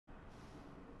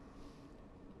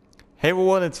Hey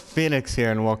everyone, it's Phoenix here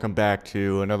and welcome back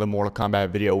to another Mortal Kombat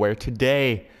video where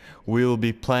today we will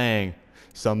be playing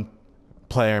some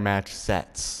player match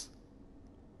sets.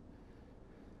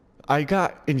 I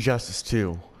got Injustice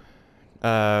 2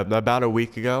 about a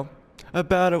week ago. I'm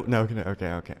not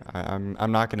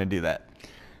gonna do that.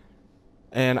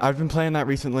 And I've been playing that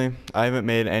recently. I haven't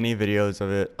made any videos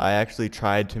of it. I actually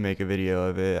tried to make a video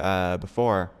of it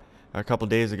before. A couple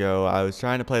days ago, I was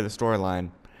trying to play the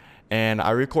storyline. And I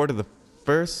recorded the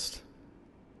first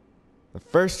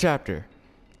chapter.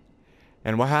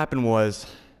 And what happened was,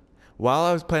 while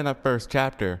I was playing that first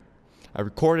chapter, I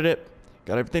recorded it,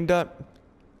 got everything done.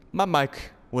 My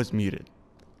mic was muted.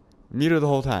 Muted the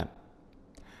whole time.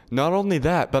 Not only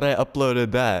that, but I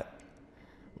uploaded that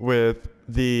with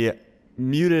the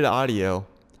muted audio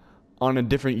on a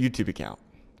different YouTube account.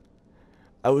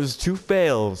 I was 2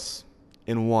 fails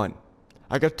in 1.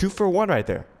 I got 2 for 1 right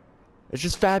there. It's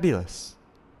just fabulous.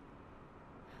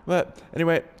 But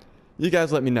anyway, you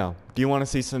guys let me know. Do you want to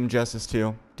see some Justice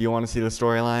 2? Do you want to see the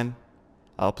storyline?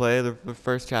 I'll play the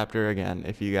first chapter again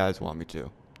if you guys want me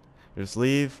to. Just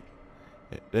leave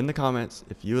in the comments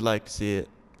if you would like to see it.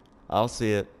 I'll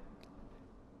see it.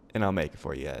 And I'll make it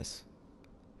for you guys.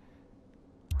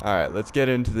 Alright, let's get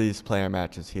into these player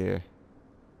matches here.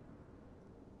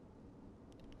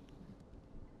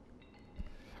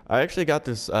 I actually got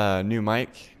this new mic.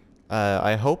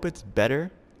 I hope it's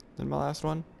better than my last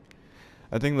one.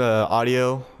 I think the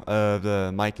audio of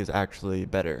the mic is actually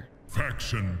better.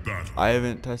 Faction battle. I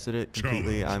haven't tested it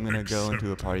completely. Challenge I'm gonna go into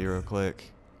a accepted. party real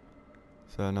quick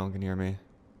so no one can hear me.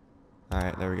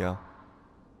 Alright, there we go.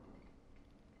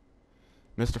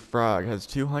 Mr. Frog has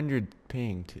 200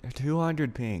 ping.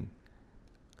 200 ping.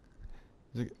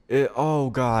 Oh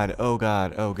god, oh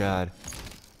god, oh god.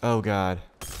 Oh god.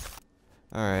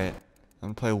 Alright.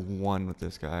 I'm gonna play 1 with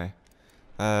this guy.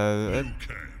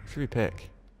 Should we pick?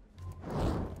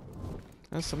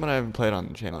 That's someone I haven't played on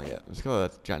the channel yet. Let's go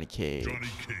with Johnny Cage. Johnny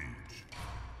Cage.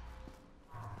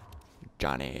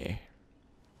 Johnny.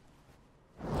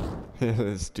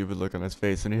 This stupid look on his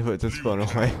face and he puts his phone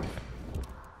away.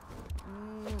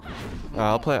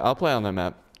 I'll play on the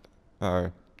map.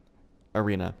 Or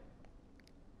arena.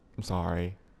 I'm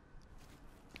sorry.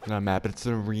 It's not a map, it's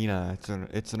an arena.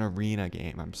 It's an arena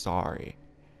game. I'm sorry.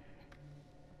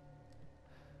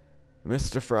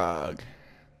 Mr. Frog.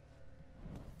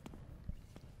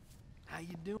 How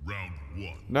you doing? Round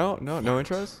 1. No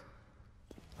intros?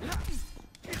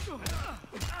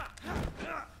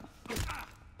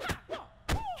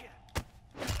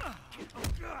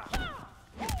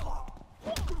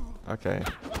 Okay.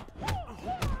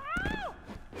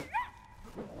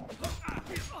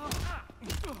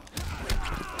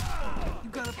 You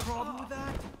got a problem with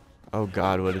that? Oh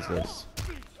god, what is this?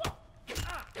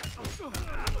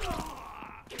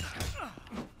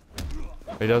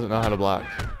 He doesn't know how to block.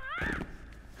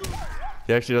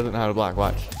 He actually doesn't know how to block.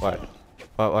 Watch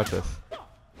this.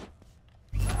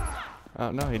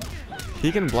 Oh no,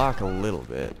 he can block a little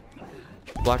bit.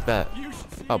 Block that.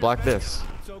 Oh, block this.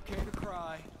 It's okay to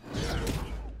cry.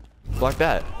 Block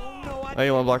that. Oh,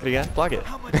 you want to block it again? Block it.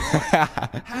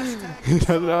 He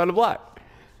doesn't know how to block.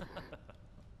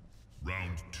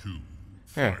 Round 2.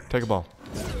 Here, take a ball.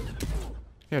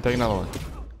 Here, take another one.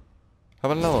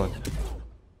 How about another one?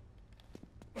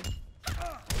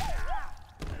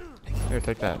 Here,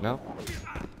 take that. No?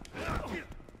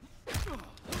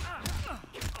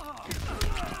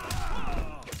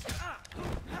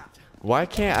 Why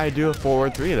can't I do a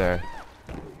forward 3 there?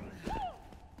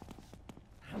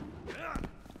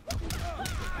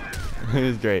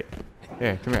 He's great.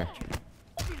 Here, come here.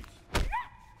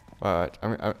 Watch.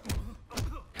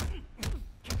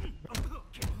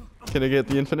 Can I get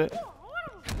the infinite?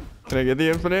 Can I get the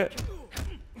infinite?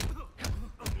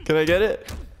 Can I get it?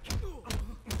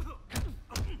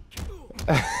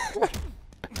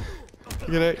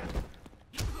 Can I?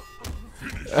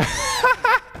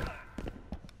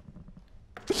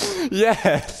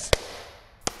 Yes!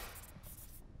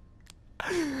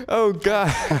 Oh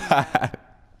god!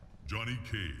 Johnny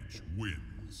Cage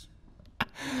wins.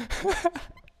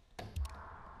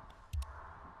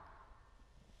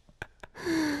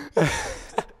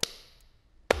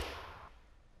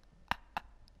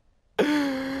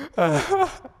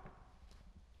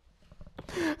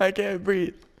 I can't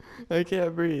breathe. I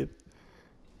can't breathe.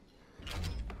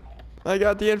 I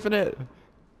got the infinite.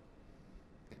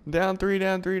 Down 3,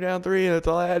 down 3, down 3. That's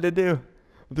all I had to do.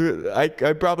 I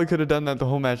probably could have done that the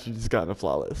whole match and just gotten a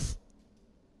flawless.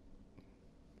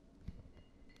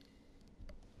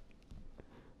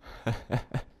 And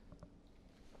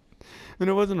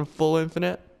it wasn't a full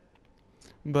infinite,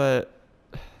 but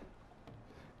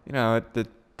You know, it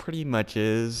pretty much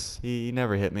is. He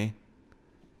never hit me.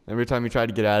 Every time he tried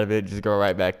to get out of it, just go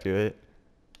right back to it.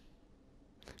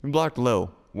 He blocked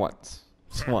low once.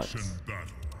 Just once. Battle.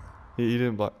 He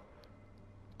didn't block.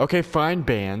 Okay, fine,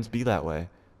 bands. Be that way.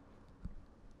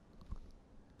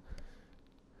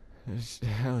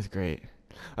 That was great.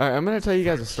 Alright, I'm going to tell you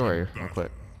guys a story real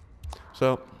quick.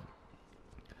 So,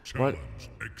 what?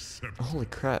 Holy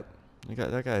crap.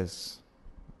 That guy's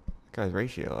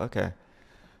ratio. Okay.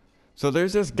 So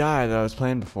there's this guy that I was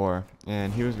playing before,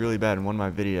 and he was really bad in one of my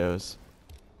videos.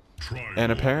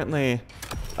 And apparently,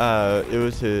 it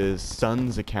was his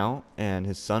son's account, and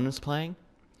his son was playing.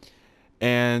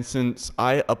 And since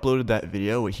I uploaded that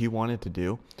video, what he wanted to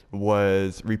do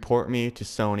was report me to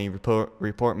Sony,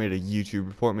 report me to YouTube,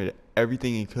 report me to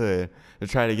everything he could to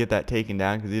try to get that taken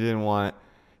down, because he didn't want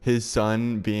his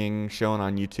son being shown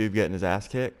on YouTube getting his ass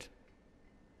kicked.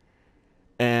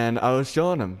 And I was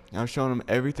showing him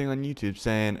everything on YouTube,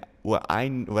 saying what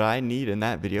I need in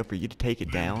that video for you to take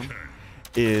it down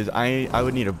is I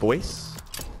would need a voice,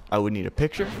 I would need a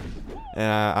picture,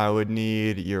 and I would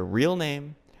need your real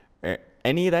name,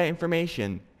 any of that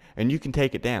information, and you can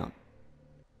take it down.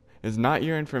 It's not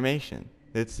your information,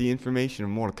 it's the information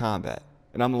of Mortal Kombat.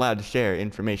 And I'm allowed to share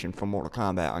information from Mortal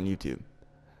Kombat on YouTube.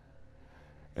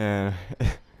 And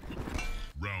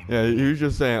yeah, he was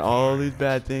just saying all these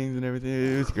bad things and everything.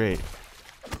 It was great.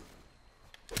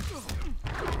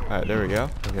 Alright, there we go.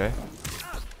 Okay.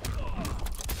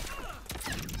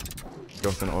 Let's go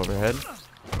for an overhead.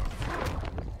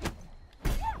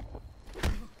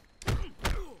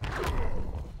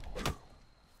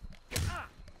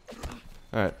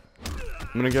 Alright.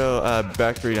 I'm gonna go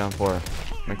back 3 down 4.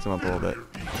 Mix them up a little bit.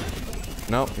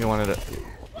 Nope, he wanted it.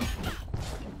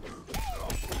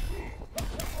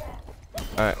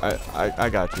 Alright, I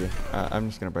got you. I'm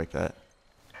just gonna break that.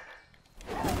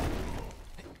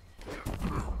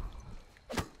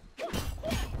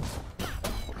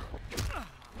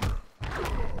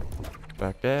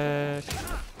 Back dash.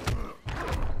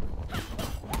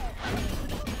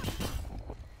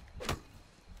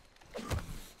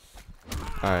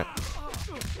 Alright.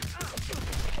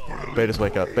 Beta's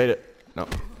wake up. Beta. No.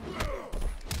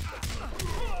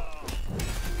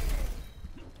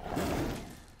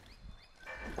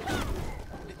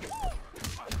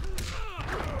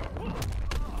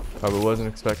 Probably wasn't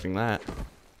expecting that.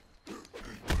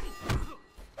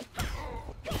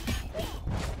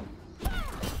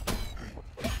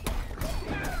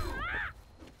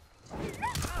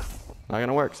 Not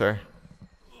gonna work, sir.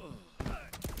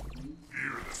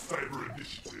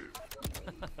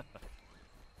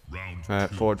 Alright,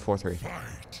 forward 4-3.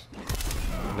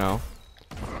 No.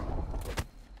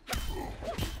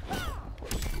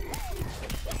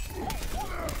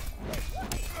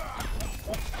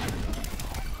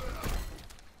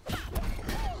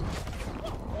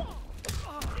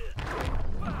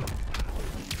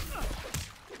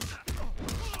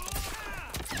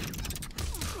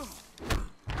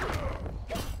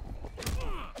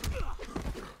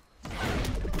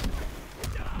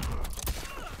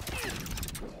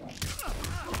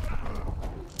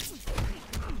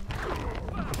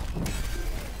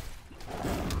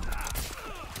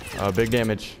 Oh, big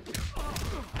damage.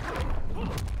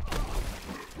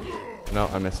 No,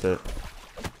 I missed it.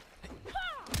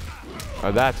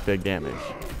 Oh, that's big damage.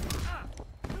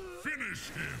 Finish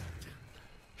him.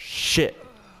 Shit.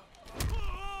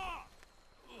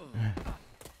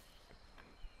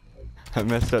 I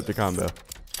messed up the combo.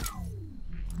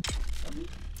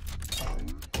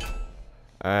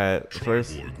 Alright,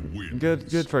 first.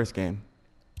 Good first game.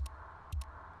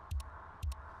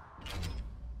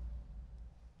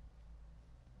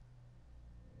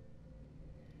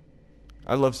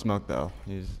 I love Smoke though.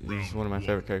 He's one of my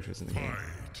favorite characters in the game.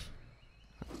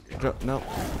 No.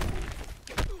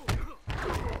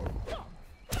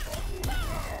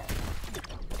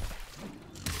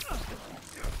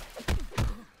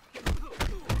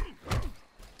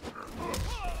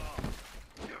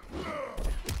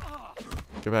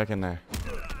 Get back in there.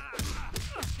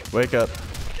 Wake up.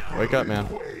 Wake up, man.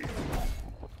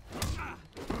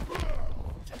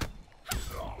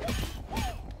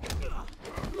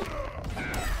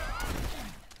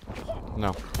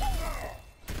 No.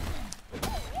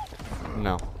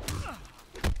 No.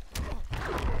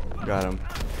 Got him.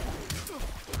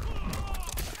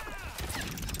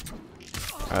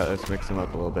 Alright, let's mix him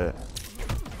up a little bit.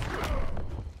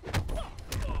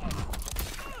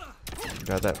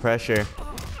 Got that pressure.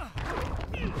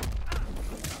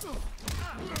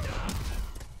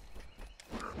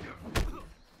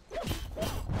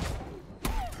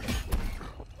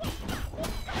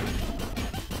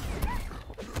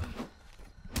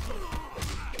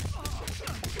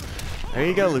 There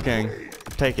you go, Liu Kang.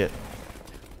 Take it.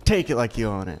 Take it like you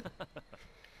own it.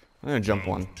 I'm gonna jump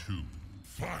one. Two.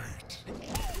 Fight.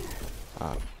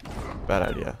 Bad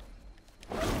idea.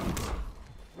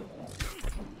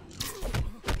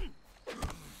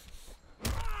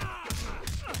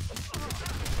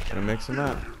 Gonna mix him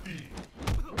up.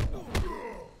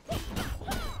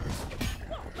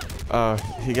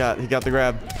 He got the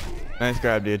grab. Nice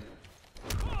grab, dude.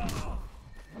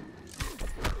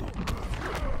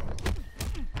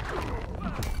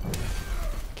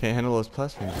 Can't handle those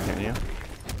plus frames, can you?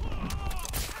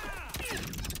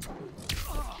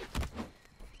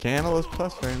 Can't handle those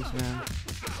plus frames, man.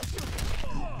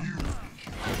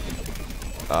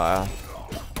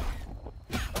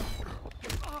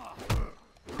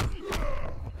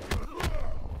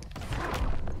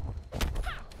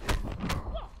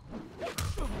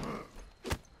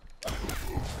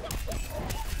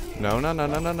 No, no, no,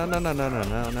 no, no, no, no, no, no, no,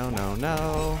 no, no, no,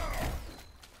 no.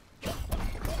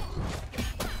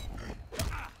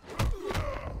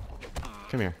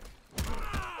 Come here.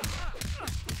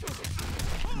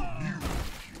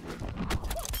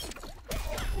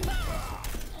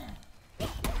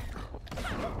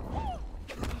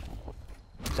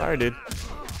 Sorry, dude.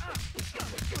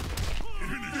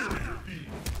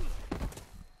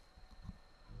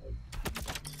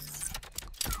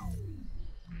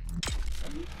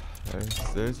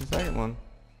 There's the second one.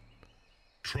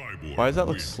 Why does that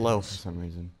look slow for some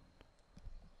reason?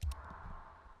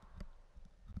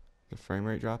 The frame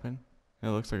rate dropping? It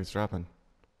looks like it's dropping.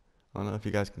 I don't know if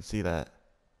you guys can see that.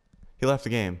 He left the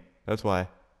game. That's why.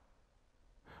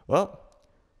 Well,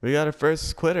 we got our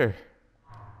first quitter.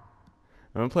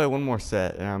 I'm gonna play one more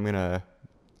set and I'm gonna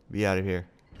be out of here.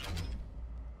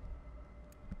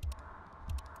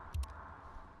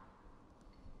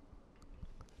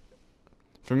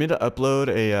 For me to upload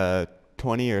a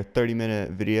 20 or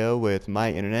 30-minute video with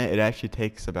my internet, it actually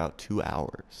takes about 2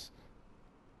 hours.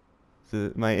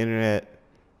 So my internet,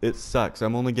 it sucks.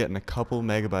 I'm only getting a couple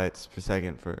megabytes per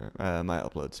second for my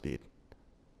upload speed.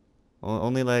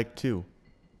 Only like 2,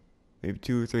 maybe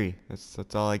 2 or 3.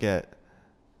 That's all I get.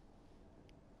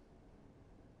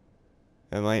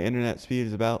 And my internet speed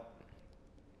is about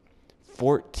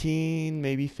 14,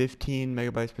 maybe 15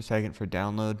 megabytes per second for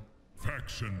download.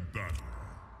 Faction battle.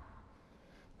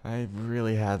 I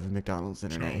really have the McDonald's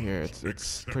internet here.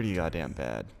 It's pretty goddamn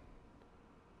bad.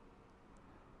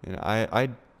 You know, I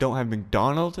don't have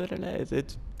McDonald's internet.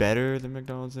 It's better than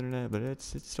McDonald's internet, but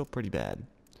it's still pretty bad.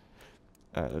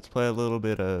 Alright, let's play a little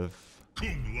bit of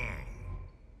Kung Lao.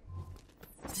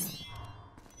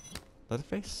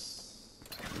 Leatherface.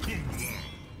 Kung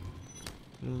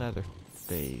Lao.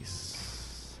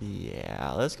 Leatherface.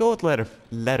 Yeah, let's go with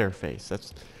Leatherface.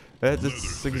 That's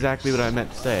exactly what I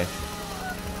meant to say.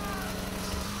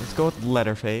 Let's go with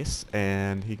Leatherface,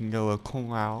 and he can go with Kung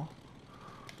Lao.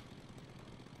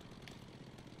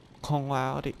 Kung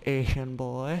Lao, the Asian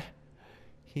boy.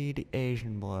 He the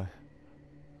Asian boy.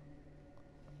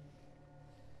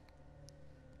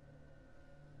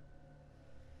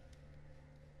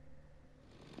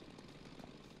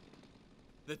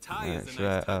 The tie Alright, is a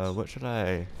nice touch. what should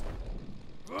I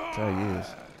use?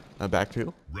 Back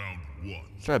two? Round one.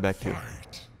 Let's try back two.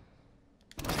 Fight.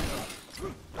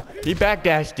 He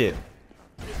backdashed it.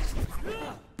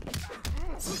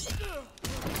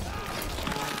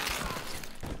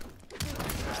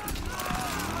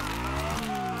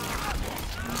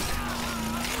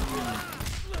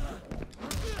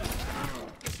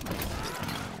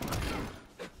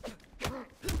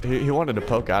 He wanted to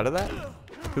poke out of that?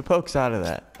 Who pokes out of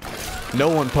that? No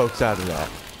one pokes out of that.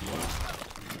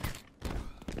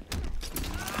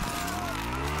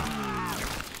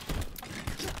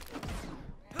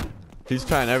 He's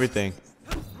trying everything.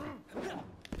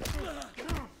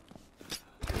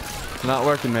 It's not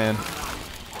working, man.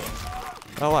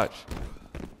 Oh, watch.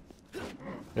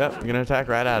 Yep, I'm gonna attack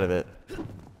right out of it.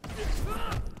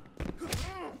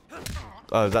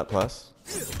 Oh, is that plus?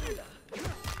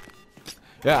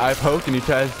 Yeah, I poke and he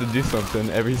tries to do something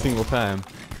every single time.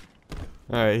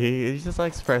 Alright, he just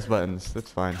likes to press buttons.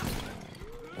 That's fine.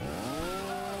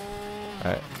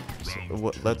 Alright,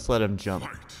 so, let's let him jump.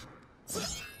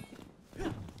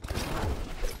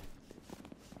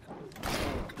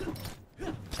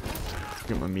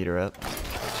 Get my meter up.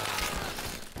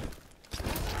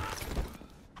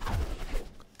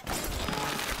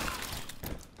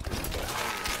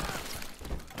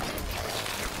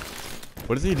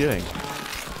 What is he doing?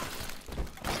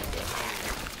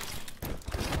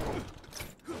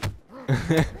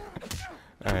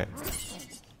 Alright.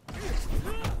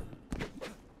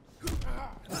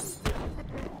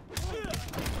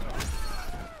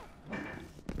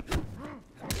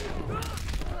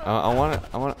 I want it.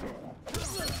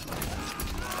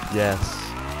 Yes.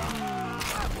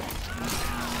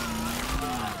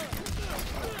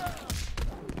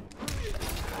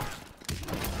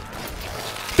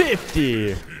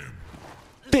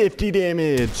 $50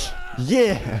 damage.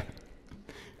 Yeah.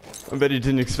 I bet he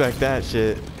didn't expect that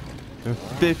shit.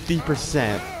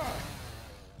 50%.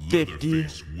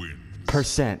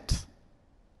 50%.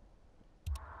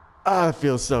 Ah, it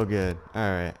feels so good. All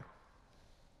right.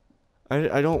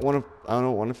 I don't want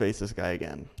to face this guy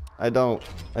again. I don't,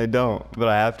 but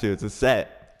I have to. It's a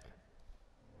set.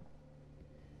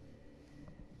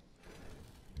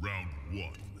 Round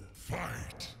 1.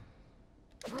 Fight.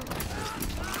 I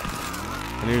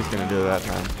knew he was gonna do it that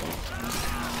time.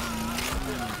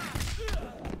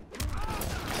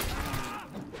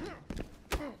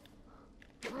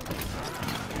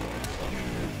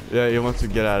 Yeah, he wants to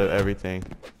get out of everything.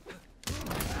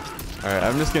 Alright,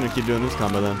 I'm just gonna keep doing this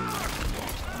combo then.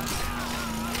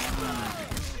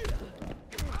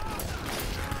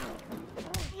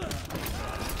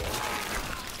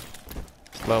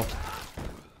 Low.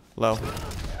 Low.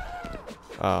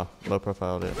 Oh, low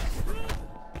profiled it.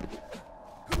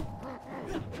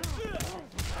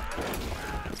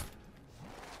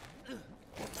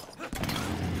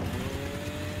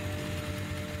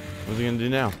 What's he gonna do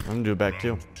now? I'm gonna do it back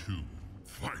too. Round 2.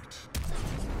 Fight.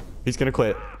 He's gonna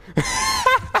quit.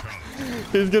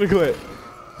 He's gonna quit.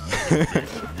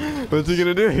 What's he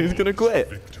gonna do? He's gonna quit.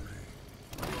 Victory.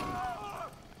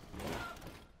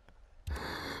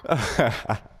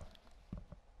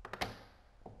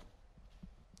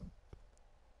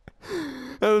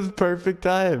 That was perfect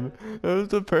time. That was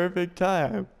the perfect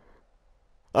time.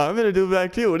 I'm gonna do it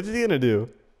back too. What is he gonna do?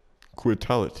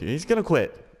 Quitality. He's gonna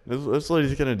quit. That's what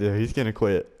he's gonna do. He's gonna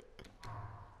quit.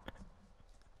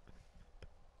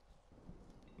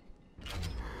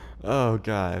 Oh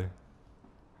god.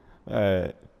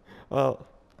 Alright. Well,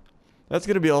 that's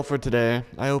gonna be all for today.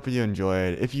 I hope you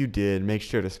enjoyed. If you did, make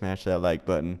sure to smash that like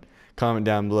button. Comment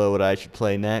down below what I should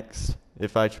play next.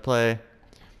 If I should play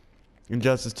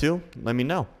Injustice 2, let me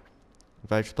know.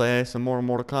 If I should play some more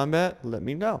Mortal Kombat, let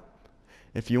me know.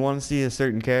 If you want to see a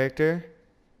certain character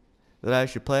that I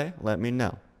should play, let me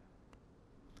know.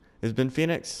 It's been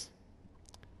Phoenix.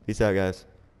 Peace out, guys.